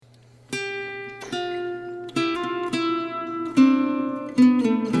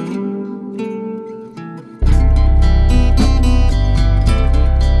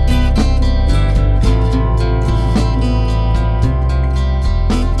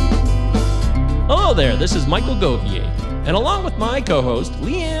Hello there, this is Michael Govier, and along with my co-host,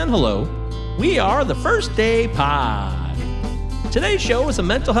 Leanne Hello, we are the First Day Pod. Today's show is a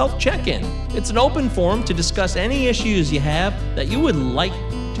mental health check-in. It's an open forum to discuss any issues you have that you would like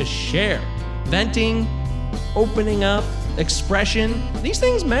to share. Venting, opening up, expression, these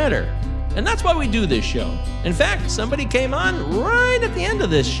things matter. And that's why we do this show. In fact, somebody came on right at the end of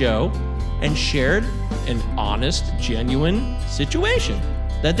this show and shared an honest, genuine situation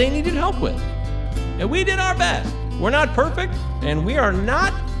that they needed help with. And we did our best. We're not perfect, and we are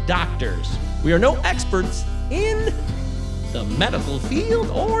not doctors. We are no experts in the medical field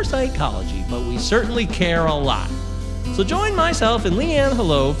or psychology, but we certainly care a lot. So join myself and Leanne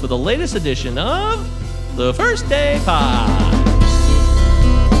Hello for the latest edition of the First Day Pod.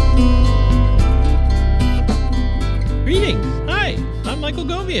 Greetings. Hi, I'm Michael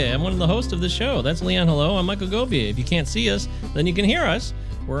Govier. I'm one of the hosts of the show. That's Leanne Hello. I'm Michael Govier. If you can't see us, then you can hear us.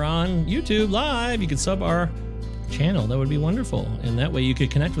 We're on YouTube live. You can sub our channel. That would be wonderful. And that way you could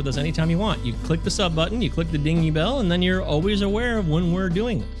connect with us anytime you want. You click the sub button, you click the dingy bell, and then you're always aware of when we're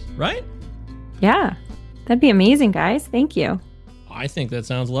doing this, right? Yeah, that'd be amazing, guys. Thank you. I think that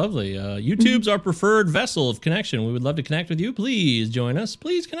sounds lovely. YouTube's our preferred vessel of connection. We would love to connect with you. Please join us.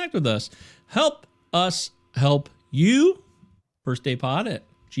 Please connect with us. Help us help you.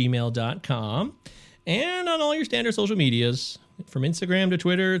 firstdaypod@gmail.com. And on all your standard social medias, from Instagram to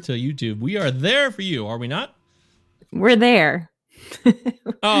Twitter to YouTube. We are there for you, are we not? We're there.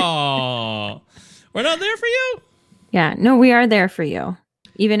 Oh, we're not there for you? Yeah, no, we are there for you.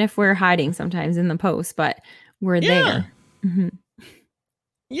 Even if we're hiding sometimes in the post, but we're there. Mm-hmm.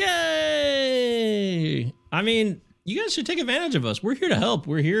 Yay! I mean, you guys should take advantage of us. We're here to help.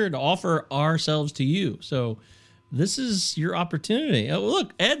 We're here to offer ourselves to you. So this is your opportunity. Oh,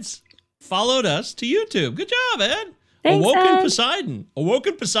 look, Ed's followed us to YouTube. Good job, Ed. Thanks, Awoken Ed. Poseidon.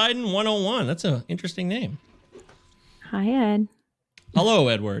 Awoken Poseidon 101. That's an interesting name. Hi, Ed. Hello,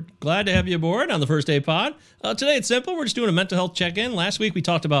 Edward. Glad to have you aboard on the First Day Pod. Today it's simple. We're just doing a mental health check-in. Last week we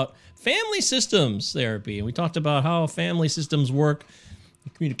talked about family systems therapy, and we talked about how family systems work,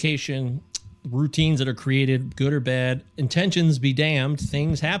 communication, routines that are created, good or bad, intentions be damned,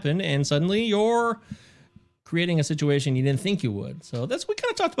 things happen, and suddenly you're creating a situation you didn't think you would. So we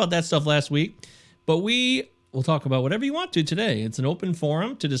kind of talked about that stuff last week, but we'll talk about whatever you want to today. It's an open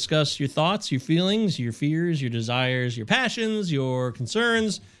forum to discuss your thoughts, your feelings, your fears, your desires, your passions, your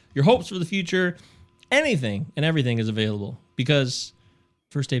concerns, your hopes for the future. Anything and everything is available because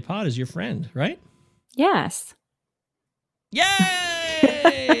First Day Pod is your friend, right? Yes.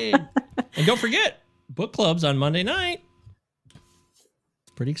 Yay! And don't forget, book clubs on Monday night.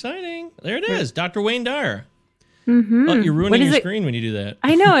 It's pretty exciting. There it is, Dr. Wayne Dyer. Mm-hmm. Oh, you're ruining your screen when you do that.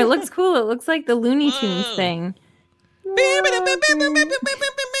 I know, it looks cool. It looks like the Looney Tunes thing.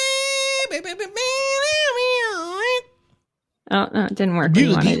 Oh, no, it didn't work when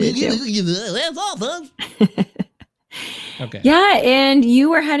you wanted it to. That's awesome. Okay. Yeah, and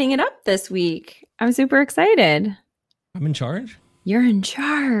you were heading it up this week. I'm super excited. I'm in charge? You're in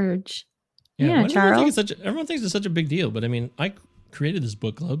charge. Yeah, Charles. Everyone thinks it's such a big deal, but I mean, I created this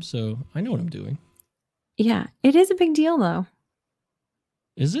book club, so I know what I'm doing. Yeah, it is a big deal, though.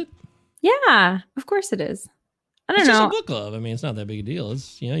 Is it? Yeah, of course it is. I don't know. It's just a book club. I mean, it's not that big a deal.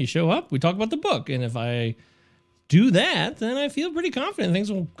 It's, you show up, we talk about the book, and if I do that, then I feel pretty confident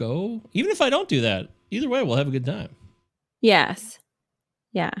things will go. Even if I don't do that, either way, we'll have a good time. Yes.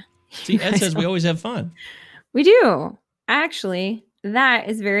 Yeah. See, Ed says we always have fun. We do. Actually, that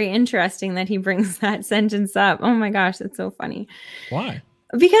is very interesting that he brings that sentence up. Oh my gosh, that's so funny. Why?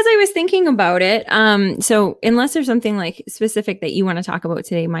 Because I was thinking about it. So unless there's something like specific that you want to talk about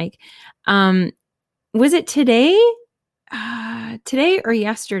today, Mike, was it today or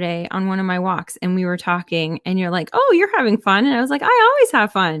yesterday on one of my walks? And we were talking and you're like, oh, you're having fun. And I was like, I always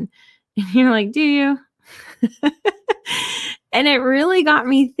have fun. And you're like, do you? And it really got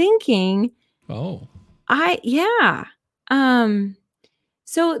me thinking. Oh, yeah.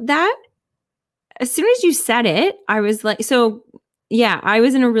 So that, as soon as you said it, I was like, so yeah, I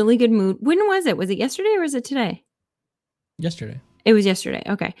was in a really good mood. When was it? Was it yesterday or was it today? Yesterday. It was yesterday.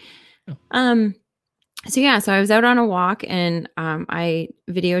 Okay. Oh. So I was out on a walk and I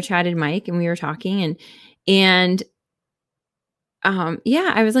video chatted Mike and we were talking and I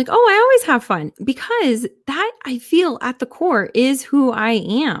was like, oh, I always have fun because that I feel at the core is who I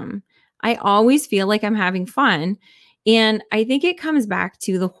am. I always feel like I'm having fun. And I think it comes back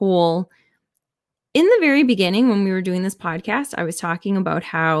to the whole, in the very beginning, when we were doing this podcast, I was talking about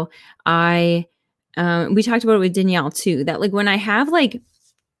how we talked about it with Danielle too, that like when I have like,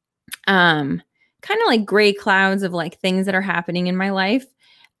 kind of like gray clouds of like things that are happening in my life,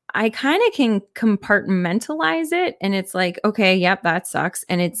 I kind of can compartmentalize it, and it's like, okay, yep, that sucks.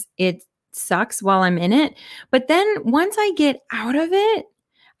 And it sucks while I'm in it. But then once I get out of it,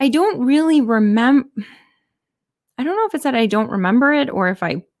 I don't really remember. I don't know if it's that I don't remember it or if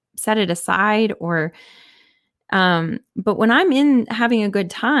I set it aside or but when I'm in having a good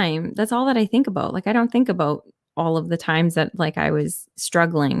time, that's all that I think about. Like I don't think about all of the times that like I was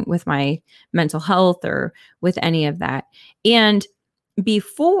struggling with my mental health or with any of that. And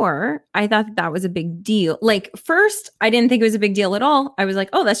before, I thought that was a big deal. Like first, I didn't think it was a big deal at all. I was like,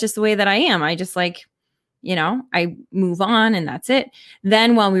 oh, that's just the way that I am. I just like, I move on and that's it.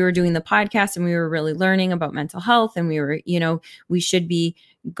 Then while we were doing the podcast and we were really learning about mental health and we were, we should be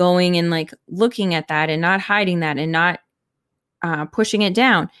going and like looking at that and not hiding that and not pushing it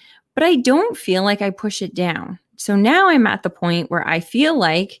down. But I don't feel like I push it down. So now I'm at the point where I feel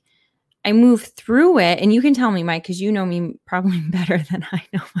like I move through it. And you can tell me, Mike, because you know me probably better than I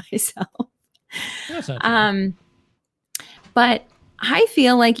know myself. That's not true. But I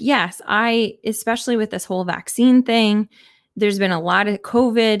feel like, yes, especially with this whole vaccine thing, there's been a lot of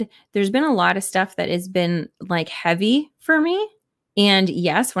COVID. There's been a lot of stuff that has been like heavy for me. And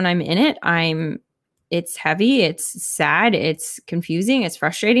yes, when I'm in it, it's heavy, it's sad, it's confusing, it's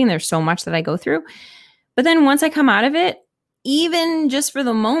frustrating. There's so much that I go through. But then once I come out of it, even just for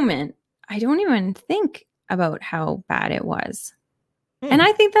the moment, I don't even think about how bad it was. And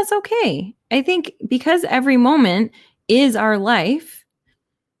I think that's okay. I think because every moment is our life,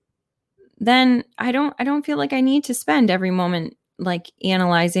 then I don't feel like I need to spend every moment like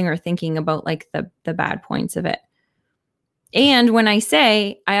analyzing or thinking about like the bad points of it. And when I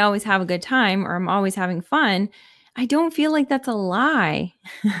say I always have a good time or I'm always having fun, I don't feel like that's a lie.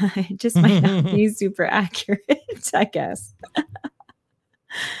 It just might not be super accurate, I guess.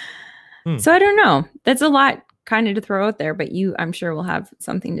 So I don't know. That's a lot kind of to throw out there, but I'm sure will have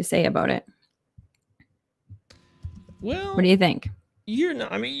something to say about it. Well, what do you think? You're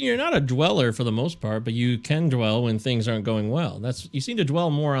not a dweller for the most part, but you can dwell when things aren't going well. You seem to dwell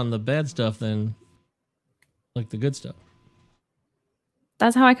more on the bad stuff than like the good stuff.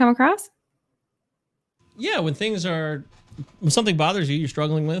 That's how I come across? Yeah, when something bothers you, you're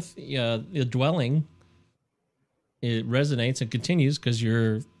struggling with, the dwelling, it resonates and continues because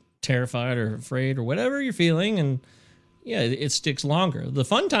you're terrified or afraid or whatever you're feeling, and yeah, it sticks longer. The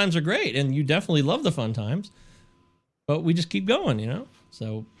fun times are great, and you definitely love the fun times, but we just keep going,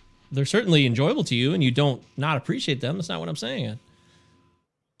 So they're certainly enjoyable to you, and you don't not appreciate them. That's not what I'm saying.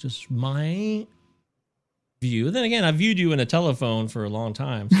 Just my view. Then again, I've viewed you in a telephone for a long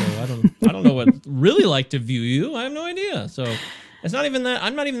time, so I don't know what really like to view you. I have no idea. So it's not even that.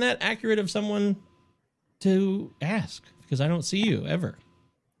 I'm not even that accurate of someone to ask because I don't see you ever.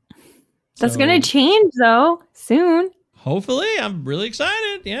 That's going to change though soon. Hopefully. I'm really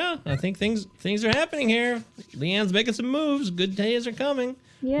excited. Yeah, I think things are happening here. Leanne's making some moves. Good days are coming.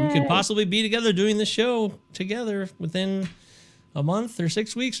 Yay. We could possibly be together doing the show together within a month or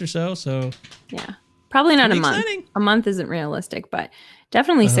 6 weeks or so. So yeah. Probably not a month. Exciting. A month isn't realistic, but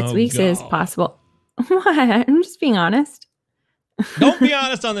definitely 6 weeks is possible. What? I'm just being honest. Don't be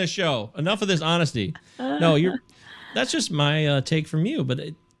honest on this show. Enough of this honesty. No, that's just my take from you. But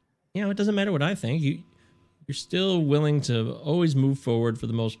it doesn't matter what I think. You're still willing to always move forward for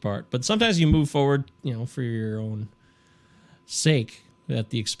the most part. But sometimes you move forward, for your own sake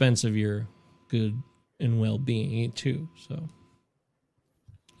at the expense of your good and well-being too. So,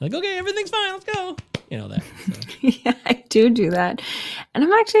 like, okay, everything's fine. Let's go. That. So. Yeah, I do that. And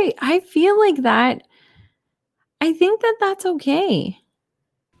I feel like that. I think that that's okay.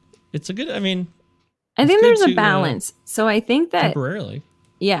 It's a good, I think there's a balance. So I think that temporarily.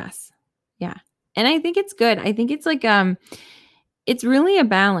 Yes. Yeah. And I think it's good. I think it's like, it's really a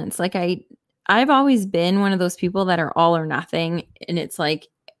balance. Like I've always been one of those people that are all or nothing. And it's like,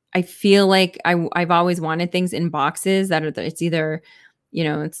 I feel like I've always wanted things in boxes it's either,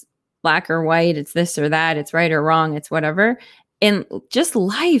 it's black or white, it's this or that, it's right or wrong, it's whatever. And just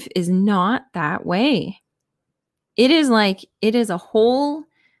life is not that way. It is a whole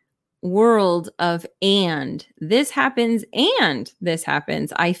world of and this happens and this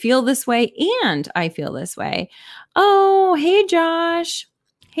happens. I feel this way and I feel this way. Oh, hey, Josh.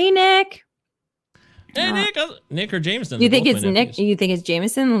 Hey, Nick. Hey, Nick or Jameson. You think it's Nick? You think it's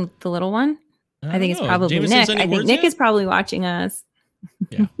Jameson, the little one? I think it's probably Jameson Nick. I think Nick is probably watching us.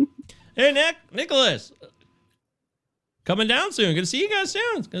 Yeah. Hey, Nicholas. Coming down soon. Good to see you guys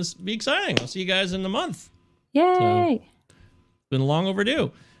soon. It's going to be exciting. I'll see you guys in a month. Yay. So, been long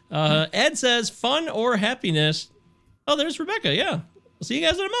overdue. Ed says, fun or happiness. Oh, there's Rebecca. Yeah. We'll see you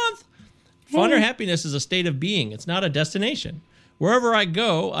guys in a month. Fun or happiness is a state of being. It's not a destination. Wherever I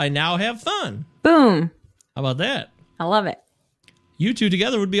go, I now have fun. Boom. How about that? I love it. You two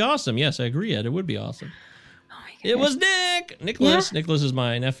together would be awesome. Yes, I agree, Ed. It would be awesome. Oh my It goodness. was Nick. Nicholas. Yeah. Nicholas is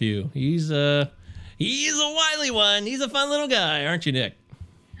my nephew. He's a wily one. He's a fun little guy, aren't you, Nick?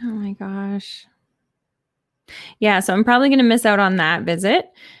 Oh my gosh. Yeah, so I'm probably going to miss out on that visit.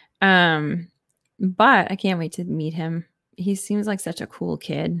 But I can't wait to meet him. He seems like such a cool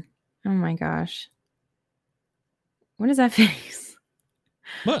kid. Oh my gosh. What is that face?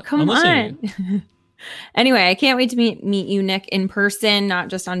 What? Come I'm listening to you. on. Anyway, I can't wait to meet you, Nick, in person, not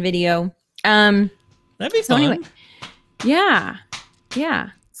just on video. That'd be So fun. anyway, yeah.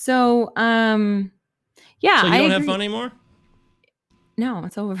 So, yeah. So you I don't have agree. fun anymore? No,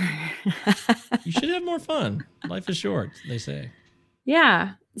 it's over. You should have more fun. Life is short, they say.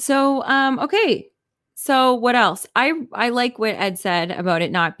 Yeah. So, okay. So what else? I like what Ed said about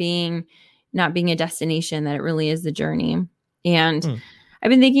it not being a destination, that it really is the journey. And I've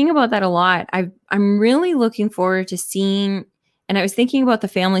been thinking about that a lot. I'm really looking forward to seeing, and I was thinking about the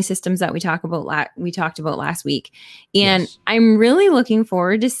family systems that we talked about last week. And Yes. I'm really looking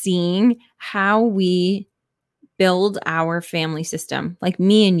forward to seeing how we build our family system, like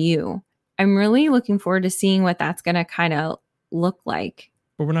me and you. I'm really looking forward to seeing what that's going to kind of look like.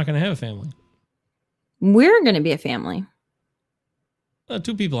 But we're not going to have a family. We're going to be a family.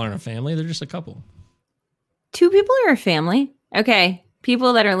 Two people aren't a family. They're just a couple. Two people are a family. Okay.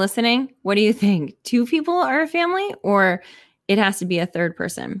 People that are listening, what do you think? Two people are a family, or it has to be a third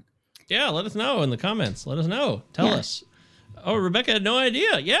person? Yeah, let us know in the comments. Let us know. Tell Yeah. us. Oh, Rebecca had no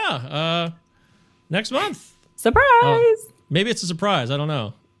idea. Yeah. Next month. Surprise. Maybe it's a surprise. I don't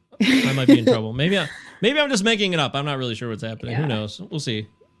know. I might be in trouble. Maybe I'm just making it up. I'm not really sure what's happening. Yeah. Who knows? We'll see.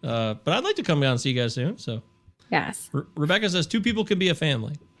 But I'd like to come down and see you guys soon. So Yes. Rebecca says two people can be a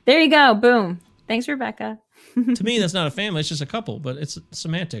family. There you go. Boom. Thanks, Rebecca. To me, that's not a family. It's just a couple. But it's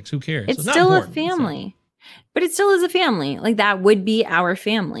semantics. Who cares? It's not still a important. family, but it still is a family. Like that would be our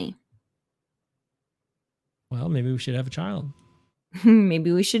family. Well, maybe we should have a child.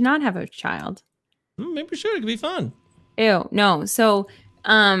 Maybe we should not have a child. Maybe we should. It could be fun. Ew, no. So,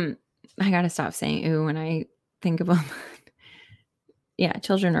 I gotta stop saying ew when I think about that. Yeah,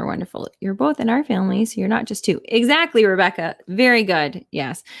 children are wonderful. You're both in our family, so you're not just two. Exactly, Rebecca. Very good.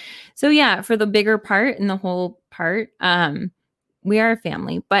 Yes. So yeah, for the bigger part and the whole part, we are a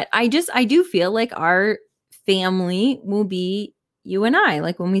family. But I do feel like our family will be you and I.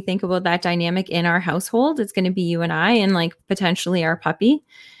 Like when we think about that dynamic in our household, it's going to be you and I, and like potentially our puppy.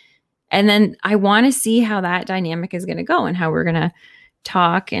 And then I want to see how that dynamic is going to go and how we're going to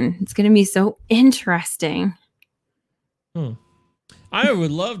talk. And it's going to be so interesting. I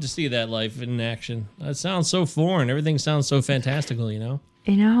would love to see that life in action. That sounds so foreign. Everything sounds so fantastical, you know?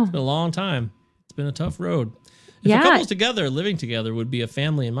 I know. It's been a long time. It's been a tough road. If a couple's together, living together would be a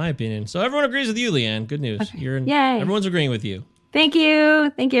family, in my opinion. So everyone agrees with you, Leanne. Good news. Okay. Yay. Yay. Everyone's agreeing with you. Thank you.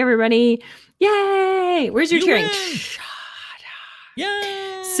 Thank you, everybody. Yay. Where's your You cheering? win.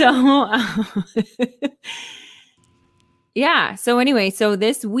 Yay! So, yeah. So anyway, so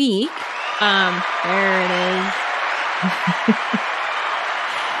this week, there it is.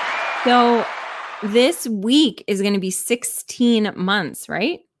 So this week is going to be 16 months,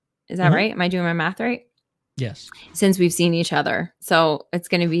 right? Is that Mhm. right? Am I doing my math right? Yes. Since we've seen each other. So it's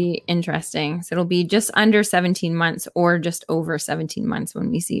going to be interesting. So it'll be just under 17 months or just over 17 months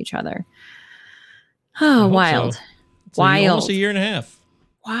when we see each other. Oh, hope wild. so. It's almost Wild. a year and a half.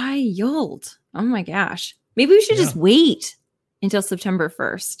 Wild. Oh my gosh. Maybe we should just wait until September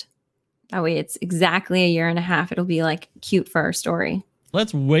 1st. That way it's exactly a year and a half. It'll be like cute for our story.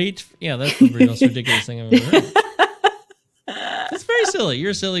 Let's wait. Yeah, that's the most ridiculous thing I've ever heard. It's very silly.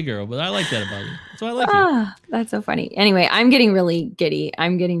 You're a silly girl, but I like that about you. That's why I like you. Ah, that's so funny. Anyway, I'm getting really giddy.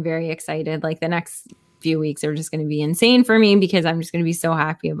 I'm getting very excited. Like the next few weeks are just going to be insane for me because I'm just going to be so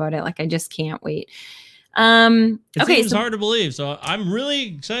happy about it. Like I just can't wait. It Okay. seems So, hard to believe, so I'm really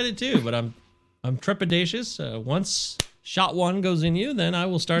excited too. But I'm trepidatious. Once shot one goes in you, then I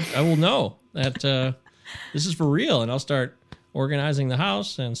will know that this is for real, and I'll start organizing the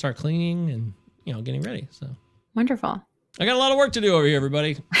house and start cleaning and getting ready. So wonderful. I got a lot of work to do over here,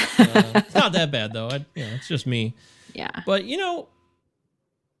 everybody. It's not that bad though. It's just me. Yeah. But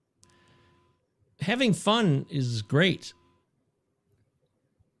having fun is great.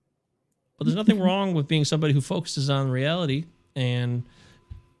 But there's nothing wrong with being somebody who focuses on reality and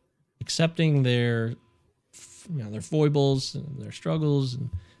accepting their foibles and their struggles and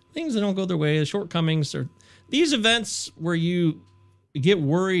things that don't go their way, the shortcomings, or these events where you get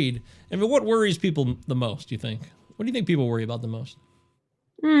worried. And what worries people the most, do you think? What do you think people worry about the most?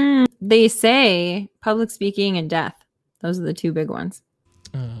 They say public speaking and death. Those are the two big ones.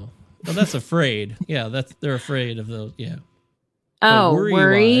 Oh, well, that's afraid. Yeah, they're afraid of those. Yeah. Oh,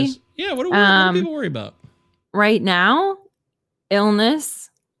 worry. Yeah, what do people worry about? Right now, illness,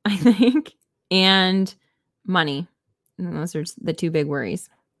 I think, and money. And those are the two big worries.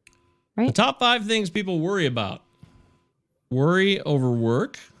 Right? The top 5 things people worry about. Worry over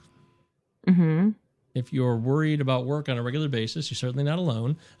work. Mm-hmm. If you're worried about work on a regular basis, you're certainly not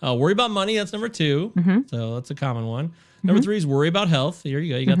alone. Worry about money. That's number 2. Mm-hmm. So that's a common one. Number 3 is worry about health. Here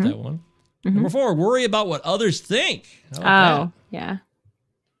you go. You got that one. Mm-hmm. Number 4, worry about what others think. Yeah.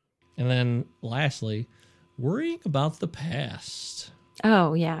 And then lastly, worrying about the past.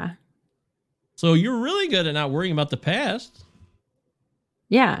 Oh, yeah. So you're really good at not worrying about the past.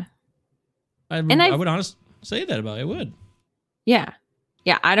 Yeah. I would honestly say that about it. I would. Yeah.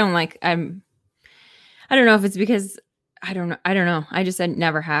 Yeah. I don't know if it's because I don't know. I just said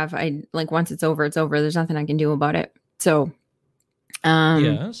never have. I like once it's over, it's over. There's nothing I can do about it. So,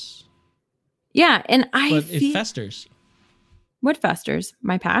 yes. Yeah. And but it festers. What festers?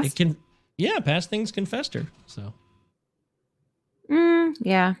 My past? It can, past things can fester. So.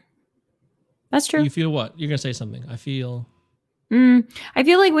 Yeah. That's true. You feel what? You're going to say something. I feel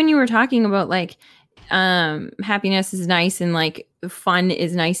like when you were talking about like happiness is nice and like fun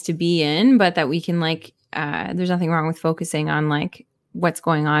is nice to be in, but that we can like there's nothing wrong with focusing on like what's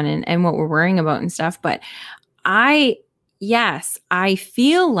going on and what we're worrying about and stuff. But I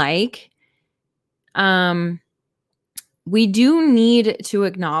feel like we do need to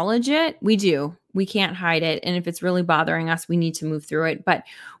acknowledge it. We do. We can't hide it. And if it's really bothering us, we need to move through it. But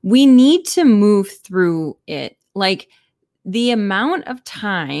we need to move through it. Like the amount of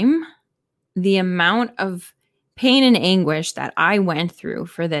time, the amount of pain and anguish that I went through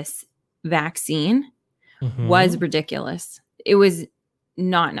for this vaccine was ridiculous. It was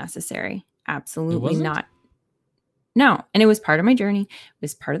not necessary. Absolutely not. No. And it was part of my journey. It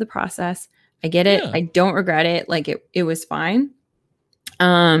was part of the process. I get it. I don't regret it. Like it was fine.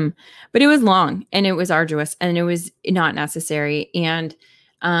 But it was long and it was arduous and it was not necessary. And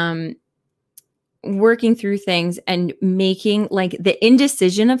working through things and making like the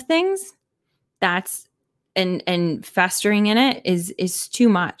indecision of things, that's and festering in it is too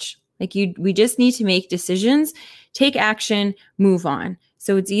much. Like we just need to make decisions, take action, move on.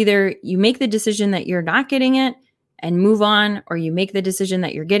 So it's either you make the decision that you're not getting it and move on, or you make the decision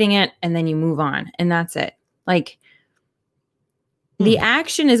that you're getting it and then you move on. And that's it. Like the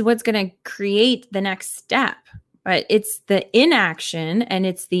action is what's going to create the next step, but it's the inaction and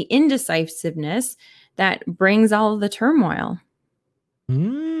it's the indecisiveness that brings all of the turmoil.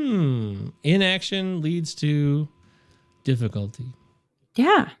 Inaction leads to difficulty.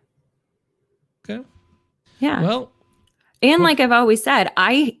 Yeah. Okay. Yeah. Well, and like I've always said,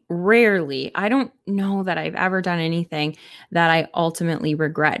 I don't know that I've ever done anything that I ultimately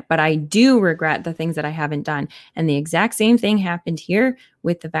regret, but I do regret the things that I haven't done. And the exact same thing happened here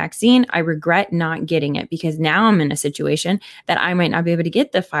with the vaccine. I regret not getting it because now I'm in a situation that I might not be able to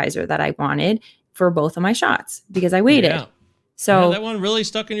get the Pfizer that I wanted for both of my shots because I waited. Yeah. So that one really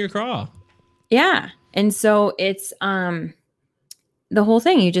stuck in your craw. Yeah. And so it's the whole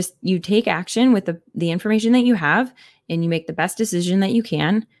thing. You take action with the information that you have and you make the best decision that you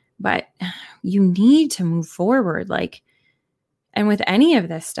can, but you need to move forward. Like, and with any of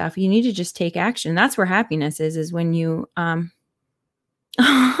this stuff, you need to just take action. That's where happiness is when you, okay.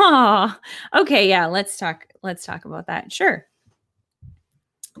 Yeah. Let's talk about that. Sure.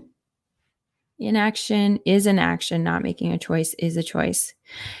 Inaction is an action. Not making a choice is a choice.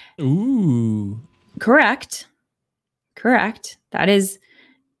 Ooh. Correct. That is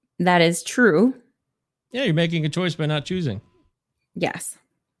true. Yeah, you're making a choice by not choosing. Yes.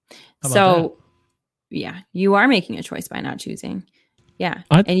 So, yeah, you are making a choice by not choosing. Yeah.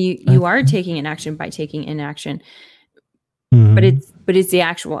 And you are taking an action by taking inaction. But it's the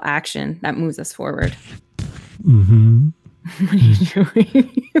actual action that moves us forward. Mm-hmm. What are you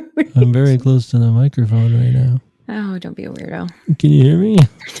doing? I'm very close to the microphone right now. Oh, don't be a weirdo. Can you hear me?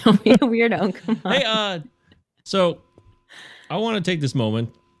 Don't be a weirdo. Come on. Hey, so I want to take this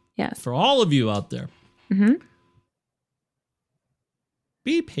moment. Yes. For all of you out there. Mm-hmm.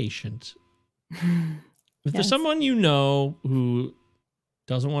 Be patient. If there's someone you know who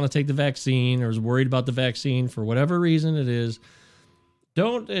doesn't want to take the vaccine or is worried about the vaccine for whatever reason it is,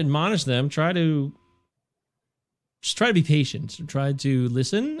 don't admonish them. Try to be patient. Try to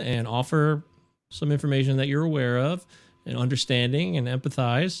listen and offer some information that you're aware of and understanding and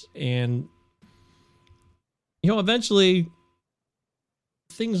empathize. And, eventually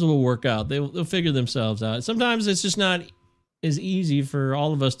things will work out. They'll figure themselves out. Sometimes it's just not as easy for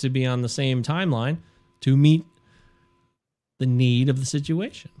all of us to be on the same timeline to meet the need of the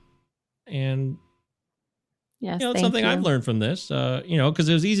situation. And Yes, it's thank something you. I've learned from this, because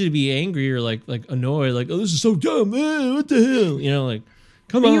it was easy to be angry or like annoyed, like, oh, this is so dumb, man, what the hell, like,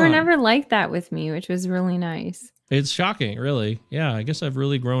 come But on. you were never like that with me, which was really nice. It's shocking, really. Yeah, I guess I've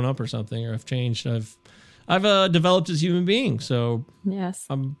really grown up or something, or I've changed. I've developed as a human being, so Yes,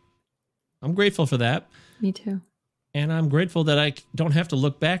 I'm grateful for that, me too. and I'm grateful that I don't have to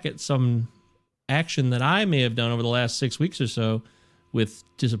look back at some action that I may have done over the last 6 weeks or so with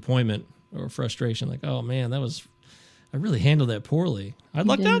disappointment or frustration. Like, oh man, I really handled that poorly. I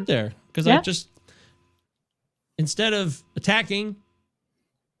lucked out there because I just, instead of attacking,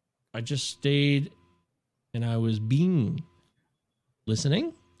 I just stayed and I was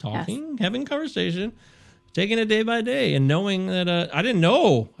listening, talking, having conversation, taking it day by day, and knowing that I didn't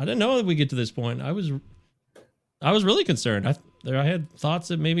know that we get to this point. I was really concerned. I had thoughts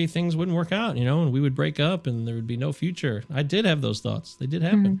that maybe things wouldn't work out, and we would break up and there would be no future. I did have those thoughts. They did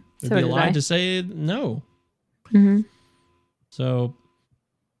happen. Mm-hmm. It'd be a lie to say no. Mm-hmm. So,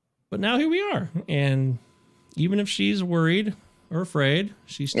 but now here we are. And even if she's worried or afraid,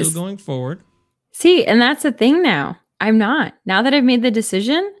 she's still going forward. See, and that's the thing now. I'm not. Now that I've made the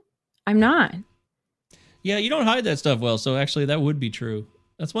decision, I'm not. Yeah, you don't hide that stuff well. So actually that would be true.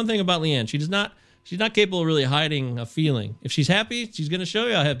 That's one thing about Leanne. She's not capable of really hiding a feeling. If she's happy, she's going to show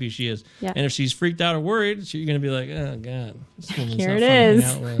you how happy she is. Yeah. And if she's freaked out or worried, you're going to be like, oh God, this woman's Here not it fun to hang is.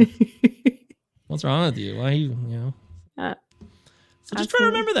 out with. What's wrong with you? Why are you, So just try to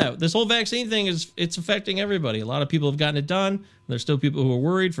remember that. This whole vaccine thing it's affecting everybody. A lot of people have gotten it done. There's still people who are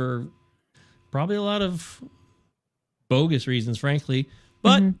worried for probably a lot of bogus reasons, frankly.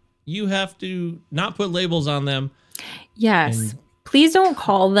 But you have to not put labels on them. Yes. Please don't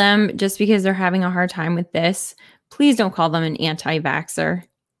call them just because they're having a hard time with this. Please don't call them an anti-vaxxer.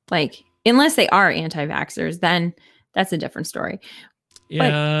 Like, unless they are anti-vaxxers, then that's a different story.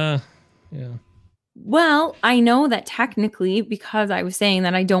 Yeah. Well, I know that technically, because I was saying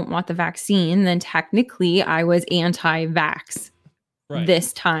that I don't want the vaccine, then technically I was anti-vax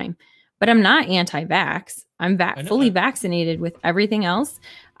this time. But I'm not anti-vax. I'm fully vaccinated with everything else.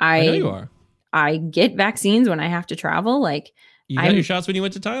 I know you are. I get vaccines when I have to travel. Like, you got your shots when you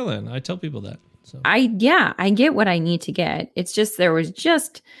went to Thailand. I tell people that. So I get what I need to get. It's just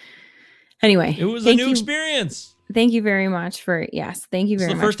anyway. It was a new experience. Thank you very much thank you very much.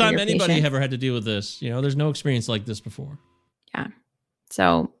 It's the first time anybody ever had to deal with this. There's no experience like this before. Yeah.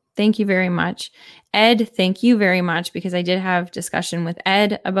 So thank you very much. Ed, thank you very much, because I did have discussion with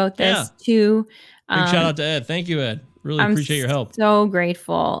Ed about this too. Big shout out to Ed. Thank you, Ed. Really appreciate your help. So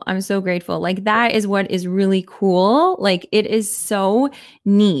grateful. I'm so grateful. Like, that is what is really cool. Like, it is so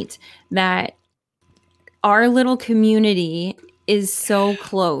neat that our little community is so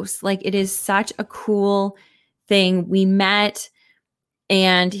close. Like, it is such a cool thing. We met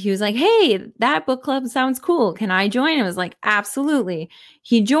and he was like, hey, that book club sounds cool. Can I join? I was like, absolutely.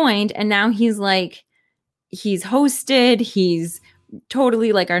 He joined, and now he's hosted. He's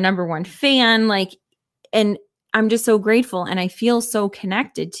totally like our number one fan. Like, and I'm just so grateful. And I feel so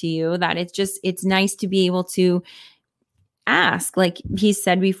connected to you that it's nice to be able to ask. Like he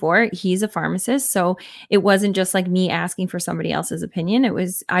said before, he's a pharmacist. So it wasn't just like me asking for somebody else's opinion.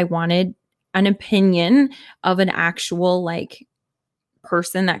 I wanted an opinion of an actual like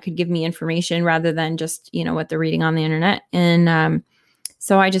person that could give me information rather than just, what they're reading on the internet. And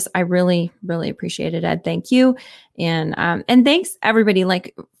so I really, really appreciate it, Ed. Thank you. And thanks everybody,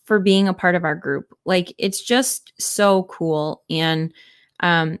 like, for being a part of our group. Like, it's just so cool. And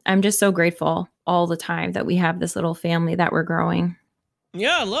I'm just so grateful all the time that we have this little family that we're growing.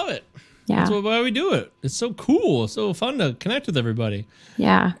 Yeah, I love it. Yeah. That's why we do it. It's so cool. It's so fun to connect with everybody.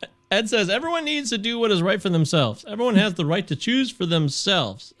 Yeah. Ed says, everyone needs to do what is right for themselves. Everyone has the right to choose for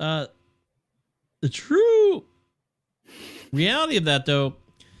themselves. The true reality of that, though,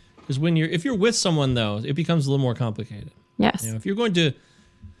 is if you're with someone, though, it becomes a little more complicated. Yes. If you're going to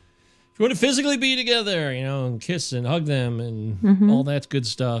physically be together, and kiss and hug them and all that good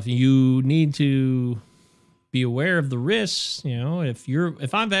stuff, you need to be aware of the risks.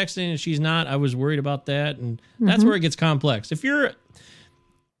 If I'm vaccinated and she's not, I was worried about that. And that's where it gets complex.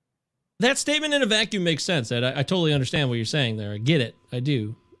 That statement in a vacuum makes sense, Ed. I totally understand what you're saying there. I get it. I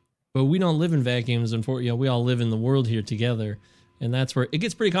do. But we don't live in vacuums. Unfortunately, we all live in the world here together. And that's where it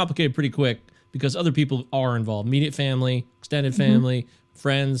gets pretty complicated pretty quick, because other people are involved. Immediate family, extended family,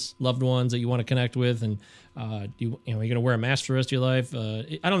 friends, loved ones that you want to connect with. And you're going to wear a mask for the rest of your life.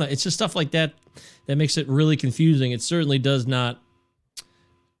 I don't know. It's just stuff like that makes it really confusing. It certainly does not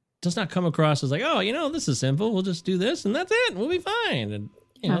come across as like, oh, this is simple. We'll just do this and that's it. We'll be fine.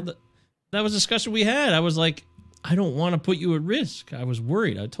 And, that was a discussion we had. I was like, I don't want to put you at risk. I was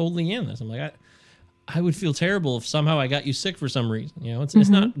worried. I told Leanne this. I'm like, I would feel terrible if somehow I got you sick for some reason. You know, it's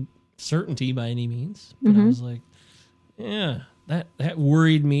not certainty by any means, but I was like, yeah, that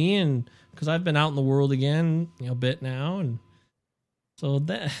worried me, and because I've been out in the world again, you know, a bit now, and so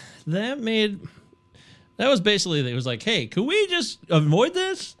that was basically, it was like, hey, could we just avoid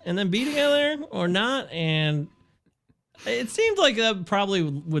this and then be together or not? And it seemed like that probably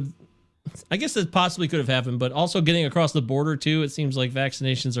would. I guess that possibly could have happened, but also getting across the border too, it seems like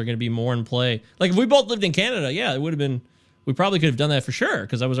vaccinations are going to be more in play. Like if we both lived in Canada, yeah, it would have been, we probably could have done that for sure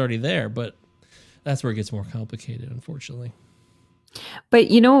because I was already there, but that's where it gets more complicated, unfortunately.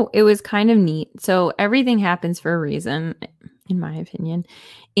 But you know, it was kind of neat. So everything happens for a reason, in my opinion.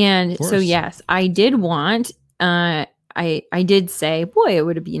 And so, yes, I did want, I did say, boy, it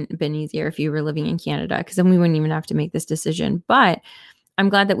would have been easier if you were living in Canada, because then we wouldn't even have to make this decision. But I'm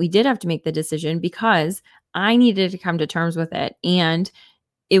glad that we did have to make the decision because I needed to come to terms with it. And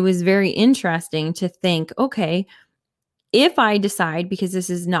it was very interesting to think, okay, if I decide, because this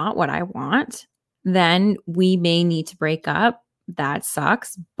is not what I want, then we may need to break up. That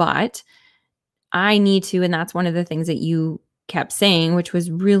sucks, but I need to. And that's one of the things that you kept saying, which was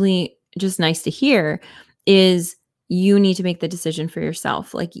really just nice to hear, is you need to make the decision for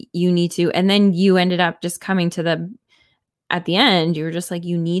yourself. Like you need to. And then you ended up just coming to at the end, you were just like,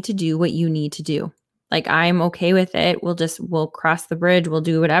 you need to do what you need to do. Like, I'm okay with it. We'll cross the bridge. We'll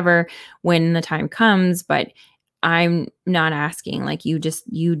do whatever when the time comes, but I'm not asking. Like, you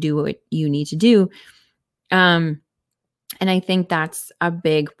do what you need to do. And I think that's a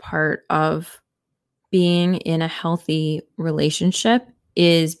big part of being in a healthy relationship,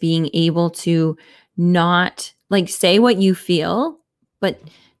 is being able to not like say what you feel, but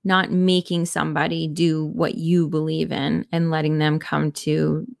not making somebody do what you believe in and letting them come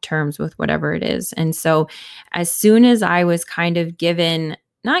to terms with whatever it is. And so as soon as I was kind of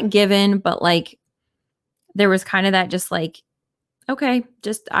not given, but like there was kind of that just like, okay,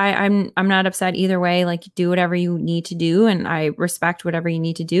 just I'm not upset either way. Like do whatever you need to do. And I respect whatever you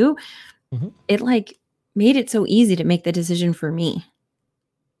need to do. Mm-hmm. It like made it so easy to make the decision for me,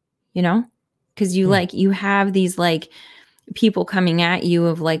 you know, because you have these like people coming at you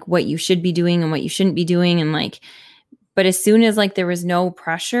of like what you should be doing and what you shouldn't be doing. And like, but as soon as like there was no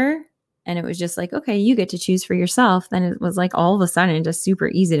pressure and it was just like, okay, you get to choose for yourself, then it was like all of a sudden just super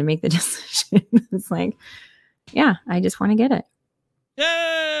easy to make the decision. It's like, yeah, I just want to get it.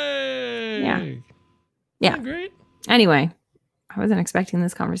 Yay! Yeah. Yeah. Great. Anyway, I wasn't expecting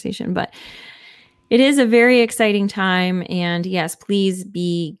this conversation, but it is a very exciting time. And yes, please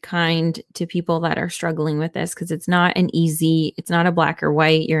be kind to people that are struggling with this, because it's not it's not a black or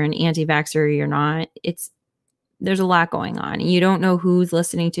white. You're an anti-vaxxer or you're not. There's a lot going on. You don't know who's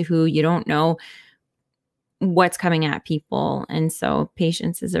listening to who. You don't know what's coming at people. And so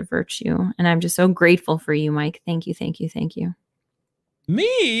patience is a virtue. And I'm just so grateful for you, Mike. Thank you, thank you, thank you.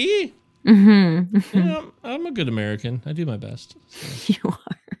 Me? Mm-hmm. You know, I'm a good American. I do my best. So. You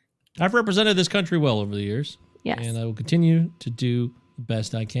are. I've represented this country well over the years. Yes. And I will continue to do the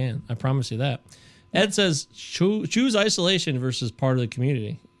best I can. I promise you that. Ed says, choose isolation versus part of the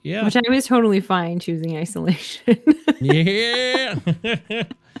community. Yeah. Which I was totally fine choosing isolation. Yeah.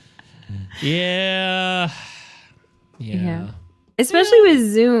 Yeah. Especially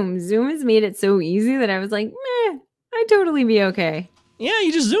with Zoom. Zoom has made it so easy that I was like, meh, I'd totally be okay. Yeah,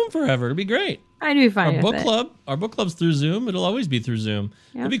 you just Zoom forever. It'd be great. I'd be fine with it. Our book club's through Zoom. It'll always be through Zoom.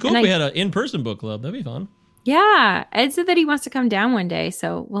 Yep. It'd be cool if we had an in-person book club. That'd be fun. Yeah. Ed said that he wants to come down one day,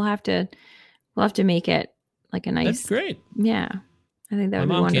 so we'll have to make it like a nice. That's great. Yeah. I think that would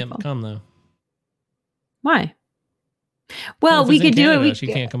be wonderful. My mom can't come though. Why? Well, we could do it. She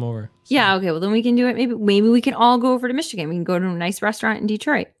can't come over. So. Yeah. Okay. Well, then we can do it. Maybe we can all go over to Michigan. We can go to a nice restaurant in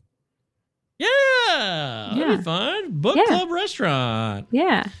Detroit. Yeah. That'd be fun. Book club restaurant.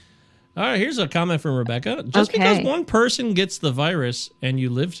 Yeah. All right. Here's a comment from Rebecca. Just because one person gets the virus and you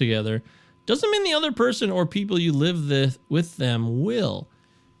live together doesn't mean the other person or people you live with them will,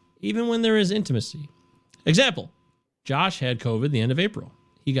 even when there is intimacy. Example, Josh had COVID the end of April.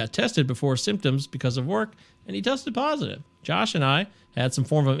 He got tested before symptoms because of work, and he tested positive. Josh and I had some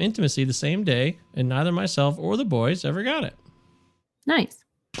form of intimacy the same day, and neither myself or the boys ever got it. Nice.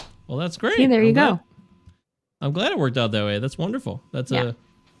 Well, that's great. See, there you go. I'm glad it worked out that way. That's wonderful. That's a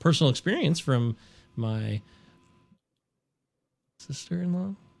personal experience from my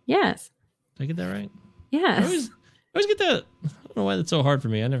sister-in-law. Yes. Did I get that right? Yes. I always get that. I don't know why that's so hard for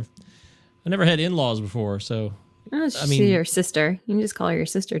me. I never had in-laws before, so I mean, your sister. You can just call her your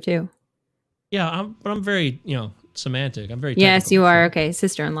sister too. Yeah, but I'm very, semantic. I'm very Yes, technical, you are. so. Okay,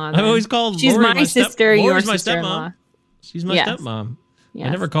 sister-in-law. I've then. always called She's Lori my sister, your Lori's my sister-in-law. stepmom. She's my Yes. stepmom. Yes. I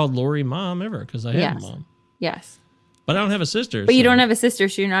never called Lori mom ever because I have a mom. Yes. But I don't have a sister. But you don't have a sister,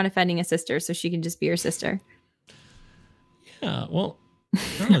 so you're not offending a sister, so she can just be your sister. Yeah, well.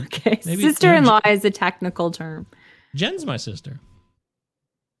 Okay. Sister-in-law is a technical term. Jen's my sister.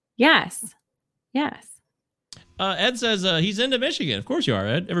 Yes. Yes. Ed says he's into Michigan. Of course you are,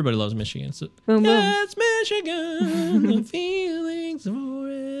 Ed. Everybody loves Michigan. So, Boom, boom. It's Michigan. The feelings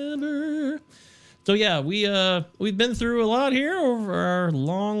forever. So yeah, we've been through a lot here over our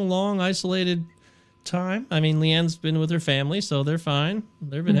long isolated time. I mean, Leanne's been with her family, so they're fine.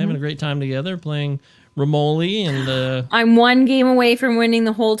 They've been having a great time together playing Romoli and I'm one game away from winning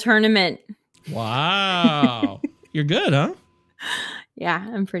the whole tournament. Wow. You're good, huh? Yeah,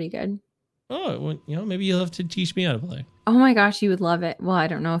 I'm pretty good. Oh, well, maybe you'll have to teach me how to play. Oh my gosh, you would love it. Well, I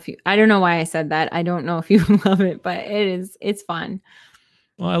don't know why I said that. I don't know if you would love it, but it's fun.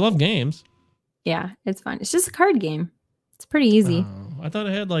 Well, I love games. Yeah, it's fun. It's just a card game. It's pretty easy. I thought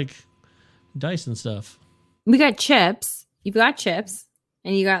it had like dice and stuff. We got chips. You've got chips,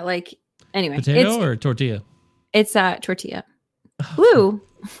 and you got anyway. Potato or tortilla? It's tortilla. Blue.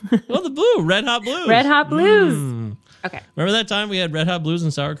 Oh, the blue. Red Hot Blues. Red Hot Blues. Okay. Remember that time we had Red Hot Blues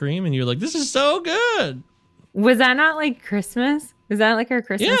and sour cream, and you were like, "This is so good." Was that not like Christmas? Was that like our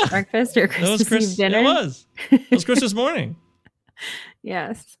Christmas breakfast or Christmas Eve dinner? It was. It was Christmas morning.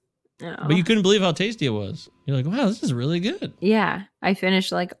 Yes. Oh. But you couldn't believe how tasty it was. You're like, "Wow, this is really good." Yeah, I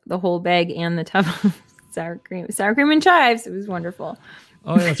finished the whole bag and the tub of sour cream and chives. It was wonderful.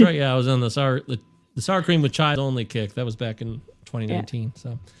 Oh, yeah, that's right. Yeah, I was on the sour cream with chives only kick. That was back in 2019. Yeah.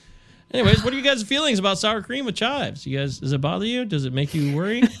 So, anyways, what are you guys' feelings about sour cream with chives? You guys, does it bother you? Does it make you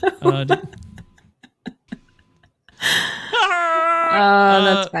worry? That's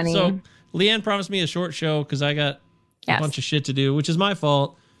funny. So, Leanne promised me a short show because I got a bunch of shit to do, which is my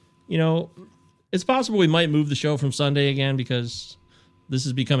fault. It's possible we might move the show from Sunday again because this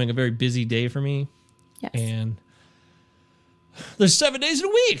is becoming a very busy day for me. Yes. And there's 7 days in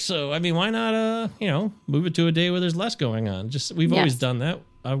a week. So, I mean, why not, move it to a day where there's less going on? We've always done that.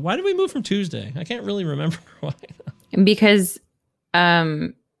 Why did we move from Tuesday? I can't really remember why. Because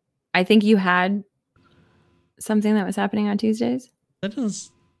I think you had something that was happening on Tuesdays. That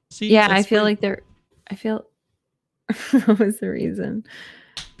doesn't see. Yeah, I feel what was the reason?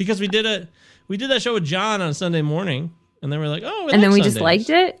 Because we did that show with John on Sunday morning, and then we're like, oh, and then we Sundays. Just liked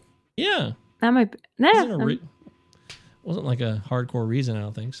it. Yeah, that might. Wasn't like a hardcore reason, I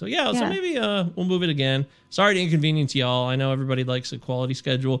don't think. So yeah, so maybe we'll move it again. Sorry to inconvenience y'all. I know everybody likes a quality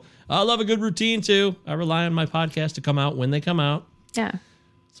schedule. I love a good routine too. I rely on my podcast to come out when they come out. Yeah.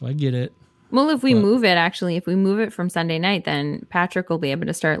 So I get it. Well, if we move it from Sunday night, then Patrick will be able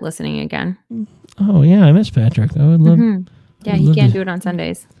to start listening again. Oh yeah, I miss Patrick. I would love. Mm-hmm. Yeah, he can't do it on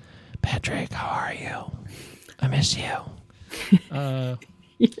Sundays. Patrick, how are you? I miss you.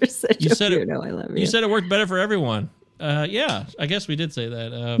 You're such a weirdo. I love you. You said it worked better for everyone. Yeah, I guess we did say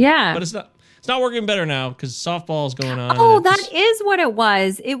that. Yeah, but it's not working better now because softball's going on. Oh, that is what it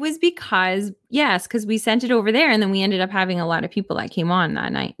was. It was because we sent it over there, and then we ended up having a lot of people that came on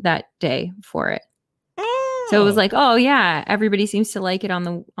that day for it. Oh. So it was like, oh yeah, everybody seems to like it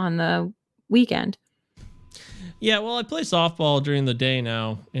on the weekend. Yeah, well, I play softball during the day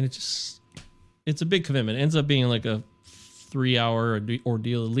now, and it's a big commitment. It ends up being like a 3-hour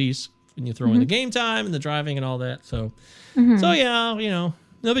ordeal at least when you throw in the game time and the driving and all that. So, so yeah,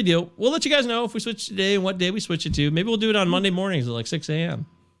 no big deal. We'll let you guys know if we switch today and what day we switch it to. Maybe we'll do it on Monday mornings at like 6 a.m.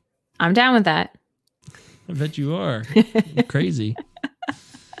 I'm down with that. I bet you are. Crazy.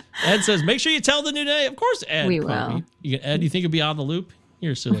 Ed says, make sure you tell the new day. Of course, Ed. We will. Ed, you think it'll be on the loop?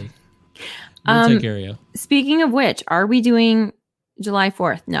 You're silly. We'll take care of you. Speaking of which, are we doing July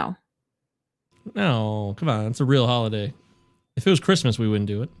 4th? No. No, come on. It's a real holiday. If it was Christmas, we wouldn't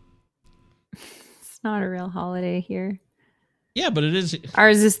do it. It's not a real holiday here. Yeah, but it is.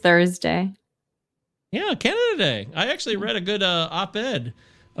 Ours is Thursday. Yeah, Canada Day. I actually read a good op-ed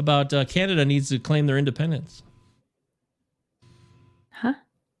about Canada needs to claim their independence. Huh?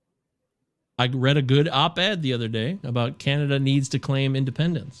 I read a good op-ed the other day about Canada needs to claim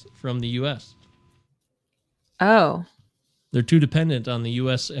independence from the U.S. Oh. They're too dependent on the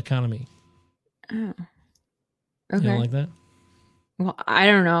U.S. economy. Oh. Okay. You don't like that? Well, I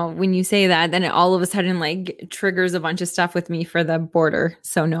don't know. When you say that, then it all of a sudden triggers a bunch of stuff with me for the border.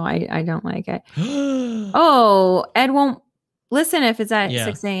 So no, I don't like it. Oh, Ed won't listen if it's at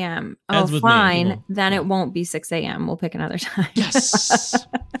 6 a.m. Oh, fine. Then it won't be 6 a.m. We'll pick another time. Yes.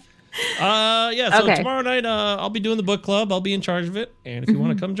 So tomorrow night I'll be doing the book club. I'll be in charge of it. And if you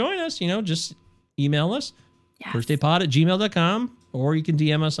want to come join us, just email us. Yes. firstdaypod@gmail.com, or you can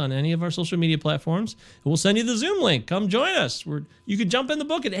DM us on any of our social media platforms. And we'll send you the Zoom link. Come join us. You can jump in the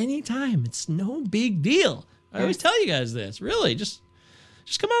book at any time. It's no big deal. I always tell you guys this. Really, just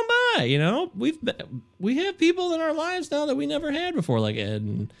come on by. You know, we have people in our lives now that we never had before, like Ed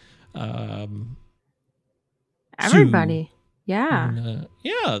and everybody. Sue, Yeah. and,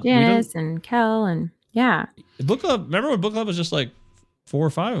 yeah. Janice and Kel and yeah. The book club. Remember when book club was just like 4 or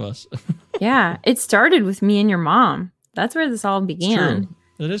 5 of us? Yeah. It started with me and your mom. That's where this all began.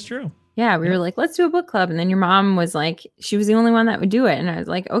 It is true. Yeah. We were like, let's do a book club. And then your mom was like, she was the only one that would do it. And I was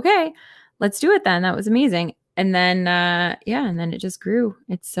like, okay, let's do it then. That was amazing. And then, and then it just grew.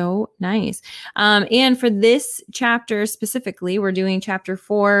 It's so nice. And for this chapter specifically, we're doing chapter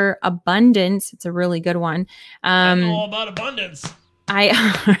 4, Abundance. It's a really good one. I know all about abundance. I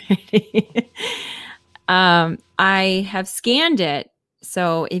have scanned it.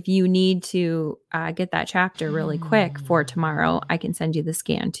 So if you need to get that chapter really quick for tomorrow, I can send you the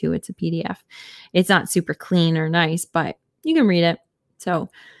scan too. It's a PDF. It's not super clean or nice, but you can read it. So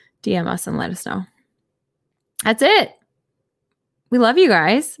DM us and let us know. That's it. We love you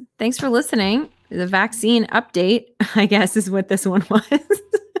guys. Thanks for listening. The vaccine update, I guess, is what this one was.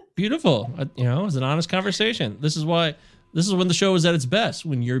 Beautiful. It was an honest conversation. This is when the show is at its best,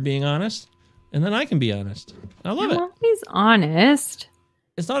 when you're being honest, and then I can be honest. I love it. Always honest.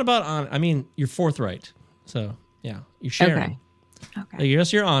 It's not about you're forthright. So yeah, you're sharing. Okay.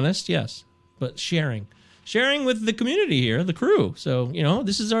 Yes, you're honest. Yes, but sharing with the community here, the crew. So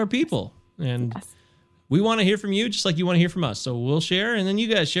this is our people, and we want to hear from you just like you want to hear from us. So we'll share, and then you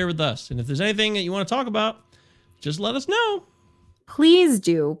guys share with us. And if there's anything that you want to talk about, just let us know. Please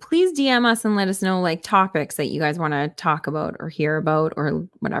do. Please DM us and let us know like topics that you guys want to talk about or hear about or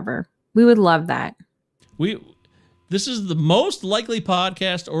whatever. We would love that. This is the most likely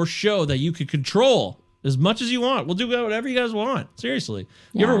podcast or show that you could control as much as you want. We'll do whatever you guys want. Seriously.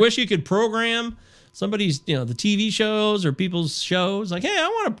 You ever wish you could program somebody's, the TV shows or people's shows? Like, hey, I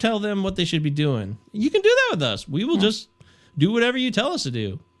want to tell them what they should be doing. You can do that with us. We will just do whatever you tell us to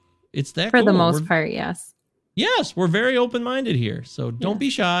do. It's that For the most part, yes. Yes, we're very open-minded here. So don't be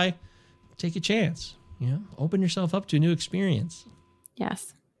shy. Take a chance. Open yourself up to a new experience.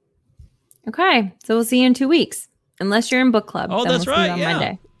 Yes. Okay. So we'll see you in 2 weeks. Unless you're in book club. Oh, that's right. Yeah.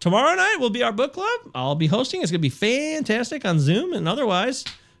 Monday. Tomorrow night will be our book club. I'll be hosting. It's going to be fantastic on Zoom and otherwise.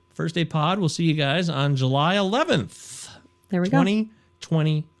 First Day Pod. We'll see you guys on July 11th. There we go.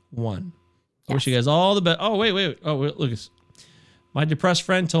 2021. I wish you guys all the best. Oh, wait. Oh, look. My depressed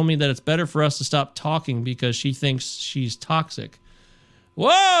friend told me that it's better for us to stop talking because she thinks she's toxic.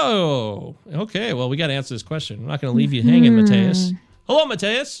 Whoa. Okay. Well, we got to answer this question. I'm not going to leave you hanging, Mateus. Hello,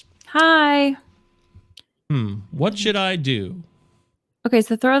 Mateus. Hi. What should I do? Okay,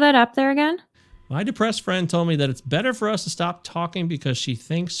 so throw that up there again. My depressed friend told me that it's better for us to stop talking because she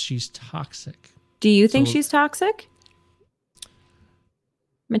thinks she's toxic. Do you think she's toxic?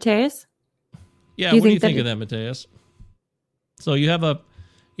 Mateus? Yeah, what do you think of that, Mateus? So you have a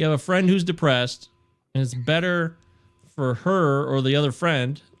friend who's depressed, and it's better for her or the other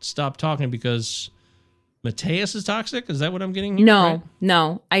friend to stop talking because Mateus is toxic? Is that what I'm getting?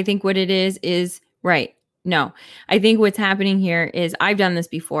 No. I think what it is right. No, I think what's happening here is I've done this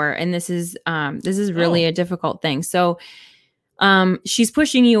before, and this is really a difficult thing. So, she's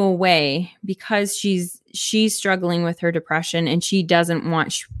pushing you away because she's struggling with her depression, and she doesn't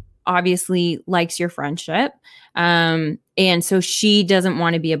want. She obviously likes your friendship, and so she doesn't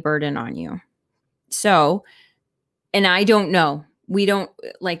want to be a burden on you. So, and I don't know. We don't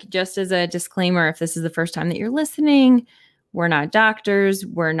just as a disclaimer. If this is the first time that you're listening, we're not doctors.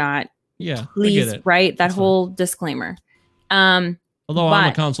 We're not. Yeah, please, I get it. Right? That whole disclaimer. Although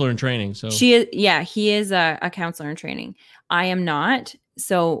I'm a counselor in training, so he is a counselor in training. I am not.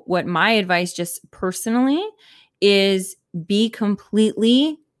 So what my advice just personally is be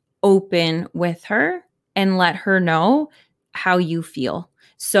completely open with her and let her know how you feel.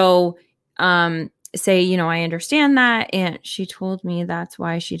 So say, I understand that. And she told me that's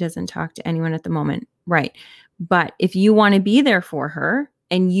why she doesn't talk to anyone at the moment. Right. But if you want to be there for her,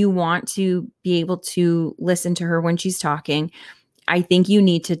 and you want to be able to listen to her when she's talking, I think you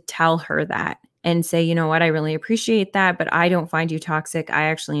need to tell her that and say, you know what, I really appreciate that, but I don't find you toxic. I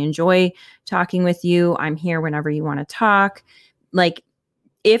actually enjoy talking with you. I'm here whenever you want to talk.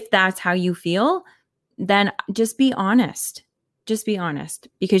 If that's how you feel, then just be honest. Just be honest,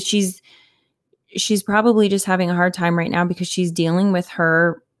 because she's probably just having a hard time right now because she's dealing with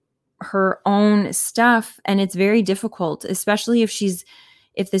her own stuff, and it's very difficult, especially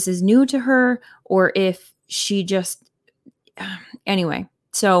if this is new to her or if she just, anyway.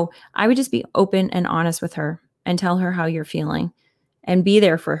 So I would just be open and honest with her and tell her how you're feeling and be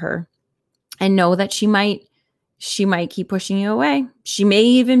there for her, and know that she might keep pushing you away. She may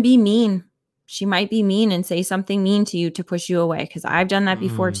even be mean. She might be mean and say something mean to you to push you away. Cause I've done that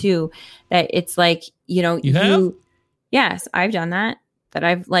before too, that it's like, you have? Yes, I've done that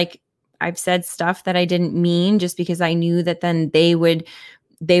I've said stuff that I didn't mean just because I knew that then they would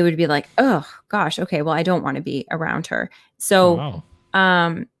be like, oh gosh, okay, well, I don't want to be around her. So,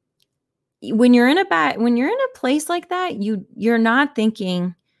 Wow. When you're in a place like that, you're not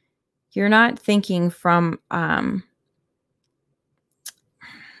thinking from,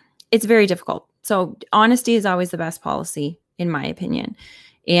 it's very difficult. So honesty is always the best policy, in my opinion.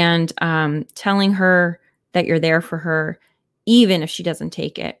 And telling her that you're there for her, even if she doesn't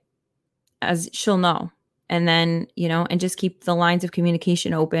take it, as she'll know. And then, and just keep the lines of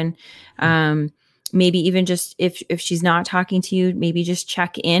communication open. Maybe even just if she's not talking to you, maybe just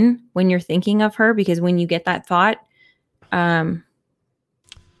check in when you're thinking of her, because when you get that thought, sounds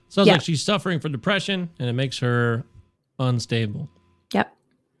like she's suffering from depression and it makes her unstable. Yep.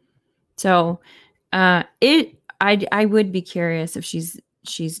 So, I would be curious if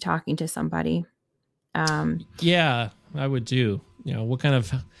she's talking to somebody. Yeah, I would too. What kind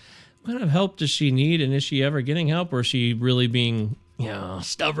of help does she need, and is she ever getting help, or is she really being,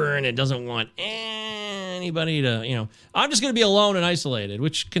 stubborn and doesn't want anybody to, I'm just going to be alone and isolated,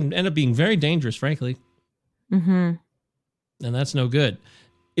 which can end up being very dangerous, frankly. Mm-hmm. And that's no good.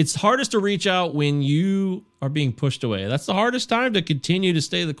 It's hardest to reach out when you are being pushed away. That's the hardest time to continue to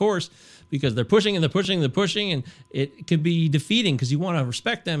stay the course, because they're pushing and they're pushing and they're pushing, and it can be defeating because you want to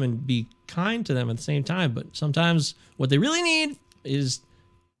respect them and be kind to them at the same time. But sometimes what they really need is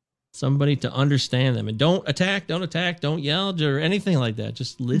somebody to understand them. And don't attack, don't yell or anything like that.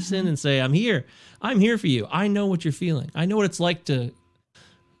 Just listen and say, I'm here for you. I know what you're feeling. I know what it's like to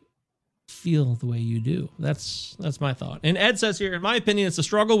feel the way you do. That's my thought. And Ed says here, in my opinion, it's a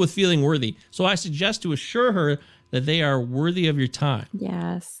struggle with feeling worthy. So I suggest to assure her that they are worthy of your time.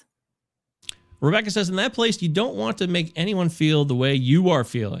 Yes. Rebecca says, in that place, you don't want to make anyone feel the way you are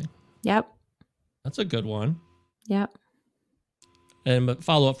feeling. Yep. That's a good one. Yep. And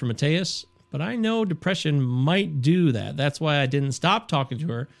follow up from Mateus, but I know depression might do that. That's why I didn't stop talking to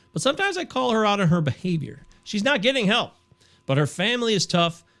her. But sometimes I call her out on her behavior. She's not getting help, but her family is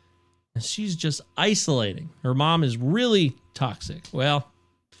tough, and she's just isolating. Her mom is really toxic. Well,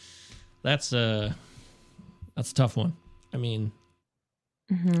 that's a tough one. I mean,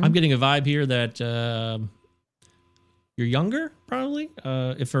 I'm getting a vibe here that you're younger, probably.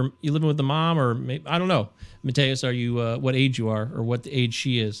 If you're living with the mom, or maybe, I don't know. Mateus, are you what age you are, or what the age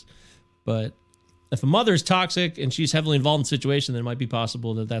she is? But if a mother's toxic and she's heavily involved in the situation, then it might be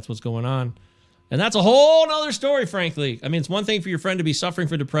possible that that's what's going on. And that's a whole nother story, frankly. I mean, it's one thing for your friend to be suffering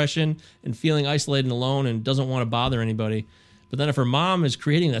from depression and feeling isolated and alone and doesn't want to bother anybody. But then if her mom is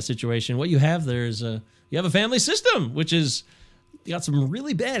creating that situation, what you have there is you have a family system, which is got some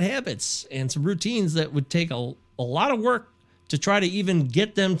really bad habits and some routines that would take a lot of work to try to even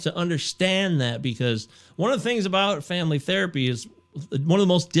get them to understand that. Because one of the things about family therapy is one of the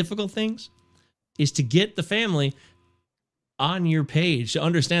most difficult things is to get the family on your page to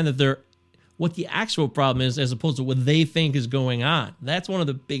understand that they're what the actual problem is, as opposed to what they think is going on. That's one of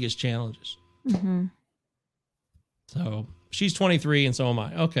the biggest challenges. Mm-hmm. So she's 23 and so am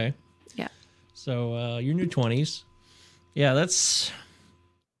I. Okay. Yeah. So your new 20s. Yeah,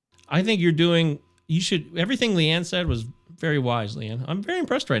 I think you should, everything Leanne said was very wise, Leanne. I'm very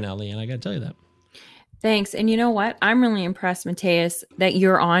impressed right now, Leanne. I got to tell you that. Thanks. And you know what? I'm really impressed, Mateus, that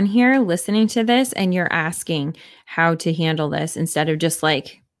you're on here listening to this and you're asking how to handle this instead of just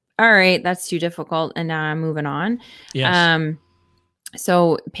like, all right, that's too difficult, and now I'm moving on. Yes.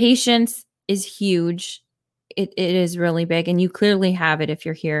 So patience is huge. It is really big, and you clearly have it if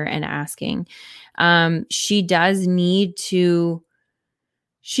you're here and asking. She does need to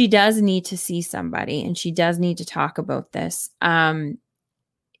see somebody, and she does need to talk about this. And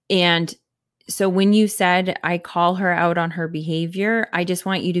so when you said I call her out on her behavior, I just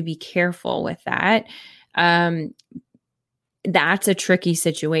want you to be careful with that. That's a tricky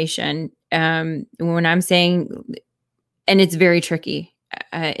situation. When I'm saying, and it's very tricky,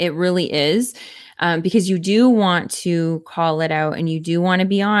 it really is, because you do want to call it out and you do want to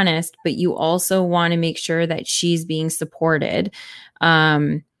be honest, but you also want to make sure that she's being supported.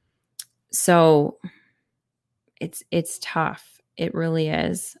 So it's tough. It really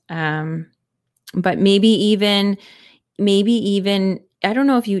is. But maybe even, I don't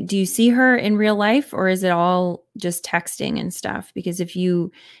know if do you see her in real life, or is it all just texting and stuff? Because if you're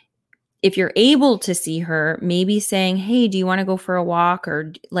able to see her, maybe saying, hey, do you want to go for a walk?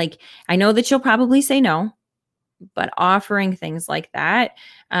 Or like, I know that she'll probably say no. but offering things like that,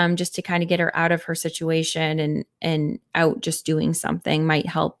 just to kind of get her out of her situation and out just doing something might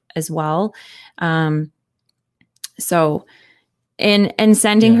help as well. So, and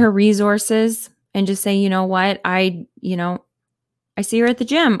sending her resources and just say, you know what, I see her at the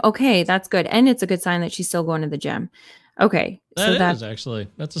gym. Okay, that's good. And it's a good sign that she's still going to the gym. Okay. That is actually,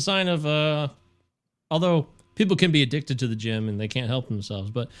 that's a sign of, although people can be addicted to the gym and they can't help themselves,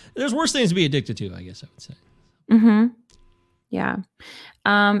 but there's worse things to be addicted to, I guess I would say. Mm-hmm. Yeah.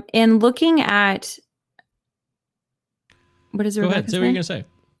 And looking at, what is it? Go ahead. Say what you're going to say.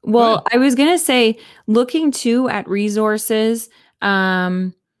 Well, I was going to say, looking too at resources,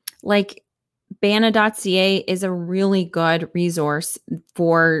 like Bana.ca is a really good resource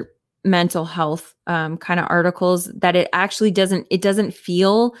for mental health kind of articles, that it actually doesn't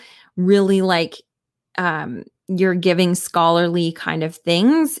feel really like you're giving scholarly kind of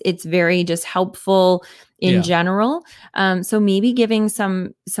things. It's very just helpful in general. So maybe giving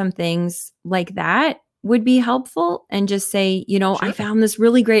some things like that would be helpful, and just say, I found this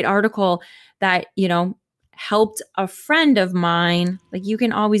really great article that, helped a friend of mine. Like, you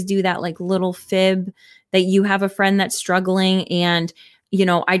can always do that, like, little fib that you have a friend that's struggling, and,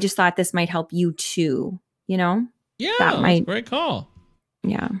 I just thought this might help you too, Yeah, that's a great call.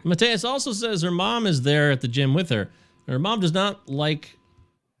 Yeah. Mateus also says her mom is there at the gym with her. Her mom does not like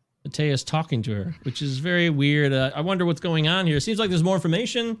Mateus talking to her, which is very weird. I wonder what's going on here. It seems like there's more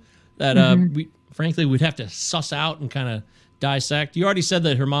information that we'd have to suss out and kind of dissect. You already said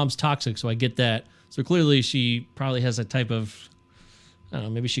that her mom's toxic, so I get that. So clearly she probably has a type of, I don't know,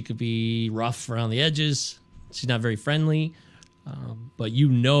 maybe she could be rough around the edges. She's not very friendly, but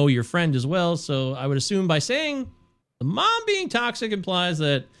your friend as well. So I would assume by saying the mom being toxic implies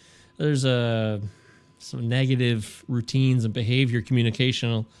that there's some negative routines and behavior,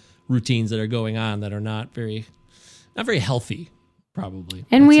 communicational routines that are going on that are not very healthy, probably.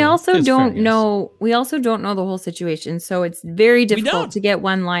 And we also don't know the whole situation. So it's very difficult to get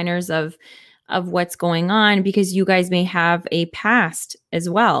one-liners of what's going on, because you guys may have a past as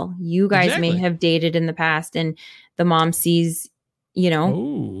well. You guys may have dated in the past, and the mom sees,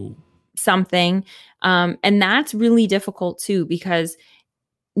 something. And that's really difficult too, because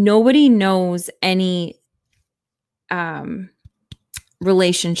nobody knows any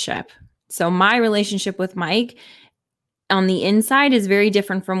relationship. So my relationship with Mike on the inside is very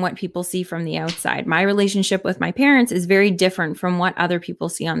different from what people see from the outside. My relationship with my parents is very different from what other people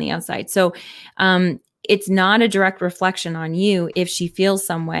see on the outside. So it's not a direct reflection on you if she feels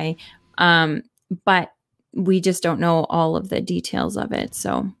some way, but we just don't know all of the details of it.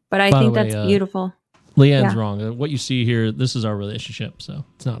 So, but I think that's beautiful. Leanne's wrong. What you see here, this is our relationship, so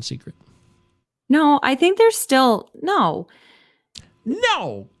it's not a secret. No, I think there's still, No,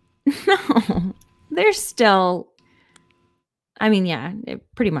 there's still, I mean,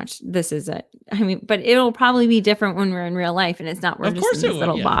 pretty much this is it. I mean, but it'll probably be different when we're in real life, and it's not, we're just in this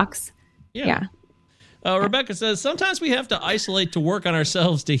little box. Yeah. Rebecca says, sometimes we have to isolate to work on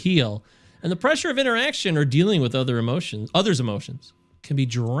ourselves to heal. And the pressure of interaction or dealing with others' emotions can be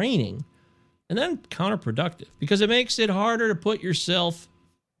draining and then counterproductive, because it makes it harder to put yourself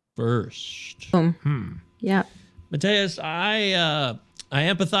first. Yeah. Mateus, I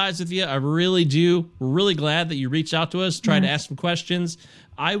empathize with you. I really do. We're really glad that you reached out to us, tried to ask some questions.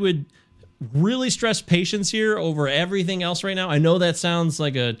 I would really stress patience here over everything else right now. I know that sounds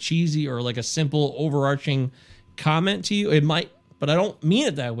like a cheesy or like a simple overarching comment to you. It might, but I don't mean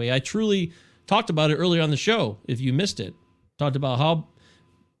it that way. I truly talked about it earlier on the show. If you missed it, talked about how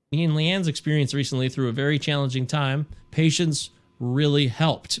me and Leanne's experience recently through a very challenging time. Patience really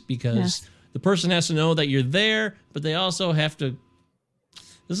helped, because the person has to know that you're there, but they also have to.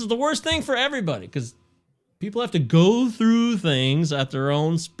 This is the worst thing for everybody, because people have to go through things at their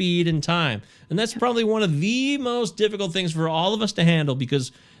own speed and time. And that's probably one of the most difficult things for all of us to handle,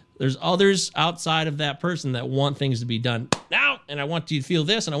 because there's others outside of that person that want things to be done now. And I want you to feel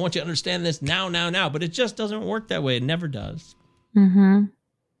this, and I want you to understand this now. But it just doesn't work that way. It never does. Mm-hmm.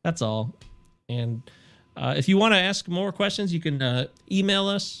 That's all. And if you want to ask more questions, you can email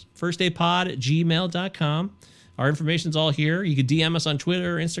us, firstdaypod@gmail.com. Our information's all here. You could DM us on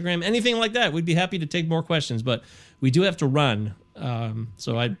Twitter, Instagram, anything like that. We'd be happy to take more questions, but we do have to run. I'm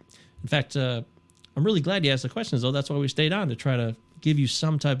really glad you asked the questions, though. That's why we stayed on, to try to give you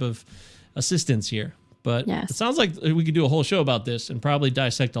some type of assistance here. But It sounds like we could do a whole show about this and probably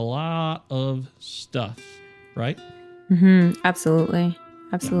dissect a lot of stuff, right? Mm-hmm. Absolutely.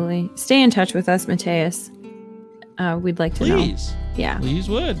 Stay in touch with us, Mateus. we'd like to know. Please. Yeah. Please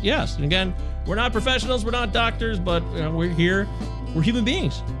would. Yes. And again, we're not professionals. We're not doctors, but we're here. We're human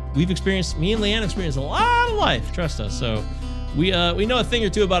beings. Me and Leanne experienced a lot of life. Trust us. So we know a thing or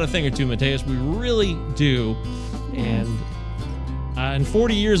two about a thing or two, Mateus. We really do. Yes. And in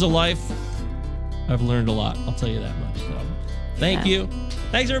 40 years of life, I've learned a lot. I'll tell you that much. So thank you.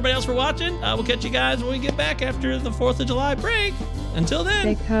 Thanks everybody else for watching. We'll catch you guys when we get back after the 4th of July break. Until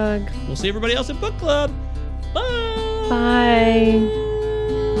then, big hug. We'll see everybody else at book club. Bye. Bye.